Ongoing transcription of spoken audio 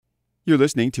You're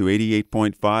listening to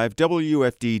 88.5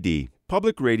 WFDD,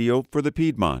 Public Radio for the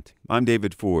Piedmont. I'm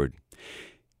David Ford.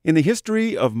 In the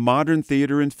history of modern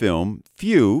theater and film,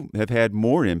 few have had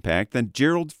more impact than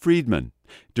Gerald Freedman.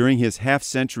 During his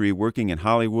half-century working in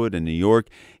Hollywood and New York,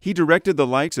 he directed the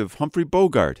likes of Humphrey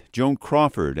Bogart, Joan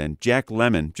Crawford, and Jack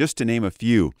Lemmon, just to name a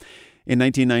few. In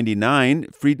 1999,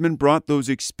 Freedman brought those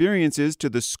experiences to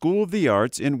the School of the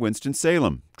Arts in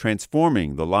Winston-Salem,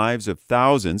 transforming the lives of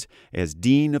thousands as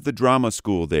dean of the drama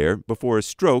school there before a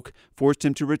stroke forced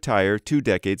him to retire 2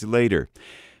 decades later.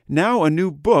 Now a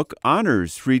new book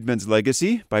honors Freedman's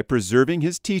legacy by preserving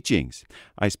his teachings.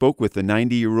 I spoke with the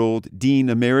 90-year-old Dean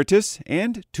Emeritus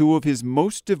and 2 of his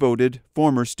most devoted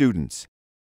former students.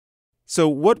 So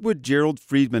what would Gerald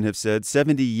Freedman have said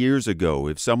 70 years ago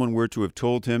if someone were to have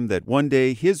told him that one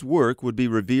day his work would be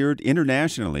revered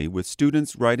internationally with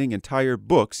students writing entire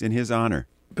books in his honor?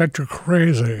 That you're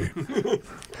crazy.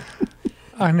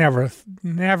 I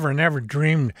never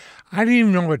dreamed. I didn't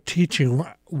even know what teaching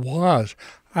was.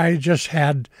 I just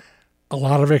had a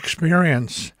lot of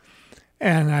experience,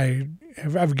 and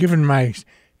I've given my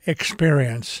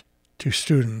experience to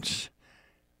students.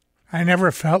 I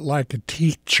never felt like a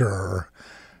teacher.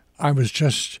 I was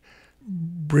just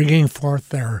bringing forth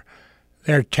their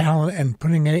talent and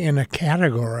putting it in a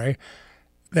category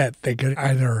that they could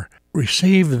either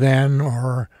receive then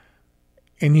or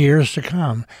in years to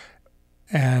come.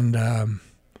 And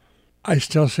I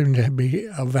still seem to be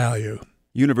of value.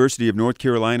 University of North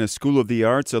Carolina School of the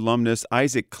Arts alumnus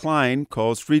Isaac Klein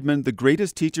calls Freedman the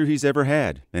greatest teacher he's ever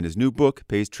had, and his new book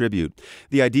pays tribute.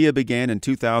 The idea began in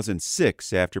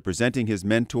 2006 after presenting his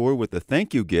mentor with a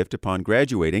thank you gift upon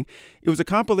graduating. It was a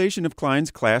compilation of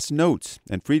Klein's class notes,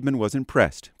 and Freedman was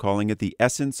impressed, calling it the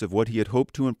essence of what he had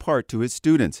hoped to impart to his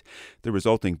students. The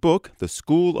resulting book, The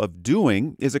School of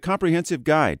Doing, is a comprehensive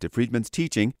guide to Freedman's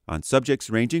teaching on subjects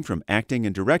ranging from acting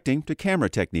and directing to camera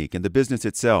technique and the business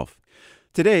itself.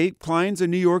 Today, Klein's a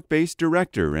New York-based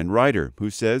director and writer who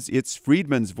says it's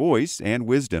Freedman's voice and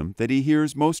wisdom that he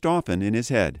hears most often in his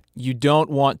head. You don't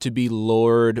want to be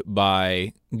lured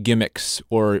by gimmicks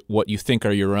or what you think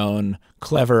are your own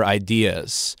clever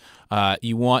ideas.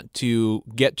 You want to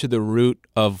get to the root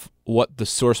of what the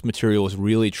source material is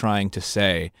really trying to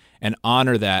say and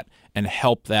honor that and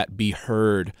help that be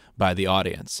heard by the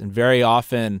audience. And very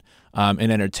often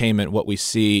in entertainment, what we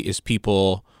see is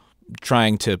people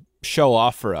trying to show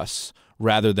off for us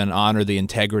rather than honor the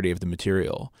integrity of the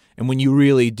material. And when you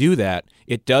really do that,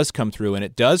 it does come through and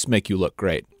it does make you look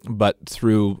great, but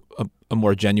through a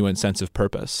more genuine sense of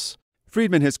purpose.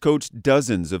 Freedman has coached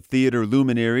dozens of theater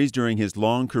luminaries during his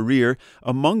long career,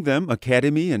 among them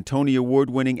Academy and Tony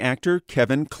Award-winning actor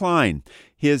Kevin Kline.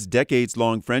 His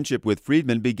decades-long friendship with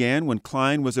Freedman began when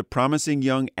Kline was a promising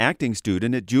young acting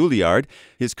student at Juilliard.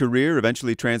 His career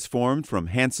eventually transformed from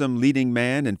handsome leading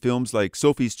man in films like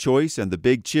Sophie's Choice and The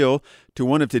Big Chill to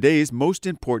one of today's most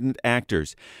important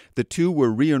actors. The two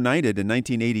were reunited in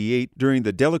 1988 during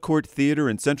the Delacorte Theater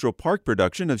in Central Park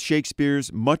production of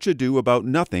Shakespeare's Much Ado About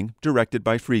Nothing, directed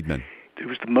by Freedman. It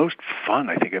was the most fun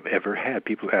I think I've ever had.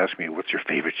 People ask me, what's your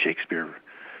favorite Shakespeare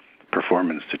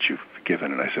performance that you've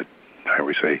given? And I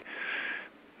always say,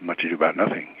 Much Ado About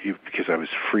Nothing, because I was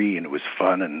free and it was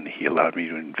fun, and he allowed me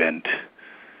to invent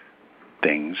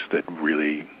things that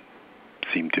really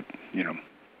seemed to,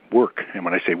 work. And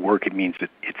when I say work, it means that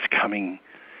it's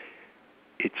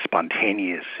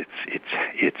spontaneous,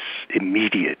 it's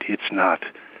immediate, it's not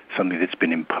something that's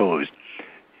been imposed.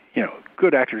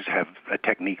 Good actors have a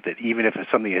technique that even if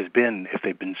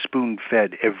they've been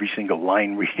spoon-fed every single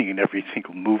line reading and every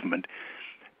single movement,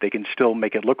 they can still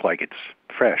make it look like it's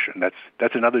fresh, and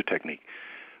that's another technique.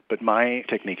 But my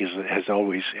technique has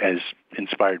always, as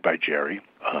inspired by Jerry,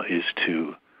 is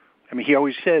to, he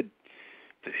always said,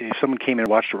 if someone came in and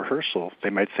watched a rehearsal, they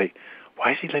might say,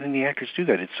 why is he letting the actors do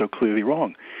that? It's so clearly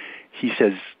wrong. He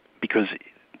says, because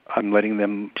I'm letting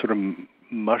them sort of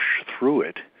mush through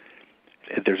it.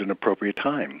 There's an appropriate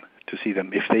time to see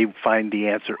them. If they find the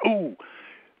answer,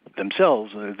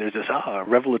 themselves, there's this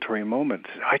revelatory moment.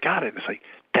 I got it. It's like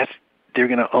they're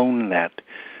going to own that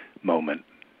moment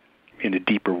in a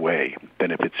deeper way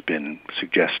than if it's been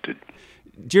suggested.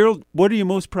 Gerald, what are you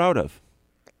most proud of?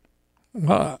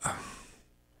 Well,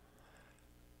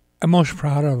 I'm most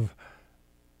proud of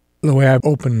the way I've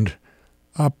opened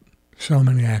up so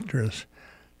many actors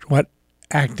to what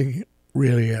acting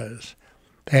really is.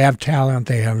 They have talent,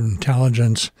 they have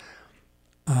intelligence,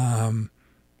 they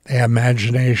have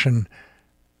imagination,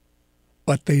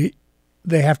 but they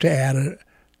have to add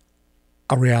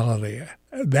a reality.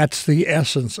 That's the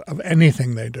essence of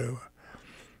anything they do.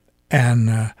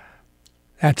 And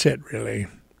that's it, really,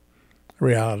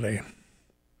 reality.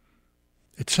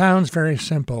 It sounds very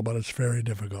simple, but it's very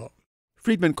difficult.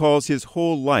 Freedman calls his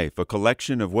whole life a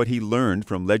collection of what he learned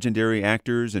from legendary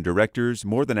actors and directors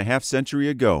more than a half-century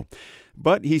ago.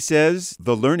 But he says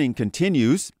the learning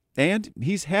continues, and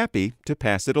he's happy to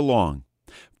pass it along.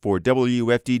 For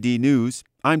WFDD News,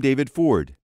 I'm David Ford.